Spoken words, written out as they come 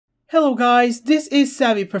Hello guys, this is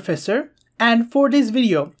Savvy Professor, and for this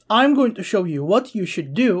video I'm going to show you what you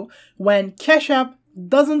should do when Cash App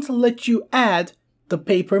doesn't let you add the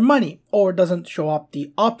paper money or doesn't show up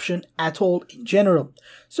the option at all in general.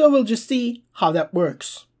 So we'll just see how that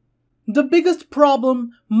works. The biggest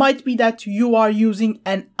problem might be that you are using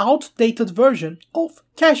an outdated version of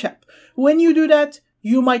Cash App. When you do that,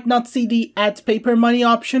 you might not see the add paper money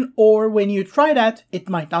option, or when you try that, it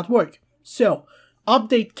might not work. So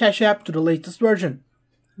update Cash App to the latest version.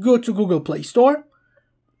 Go to Google Play Store,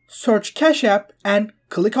 search Cash App and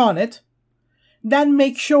click on it. Then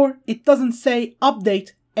make sure it doesn't say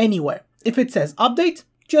update anywhere. If it says update,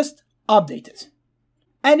 just update it.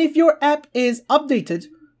 And if your app is updated,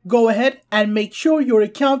 go ahead and make sure your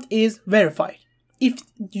account is verified. If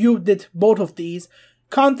you did both of these,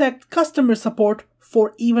 contact customer support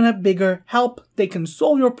for even a bigger help. They can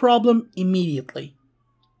solve your problem immediately.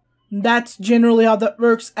 That's generally how that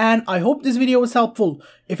works, and I hope this video was helpful.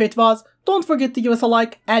 If it was, don't forget to give us a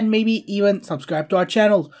like and maybe even subscribe to our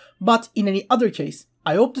channel. But in any other case,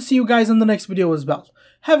 I hope to see you guys in the next video as well.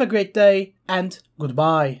 Have a great day and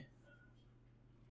goodbye.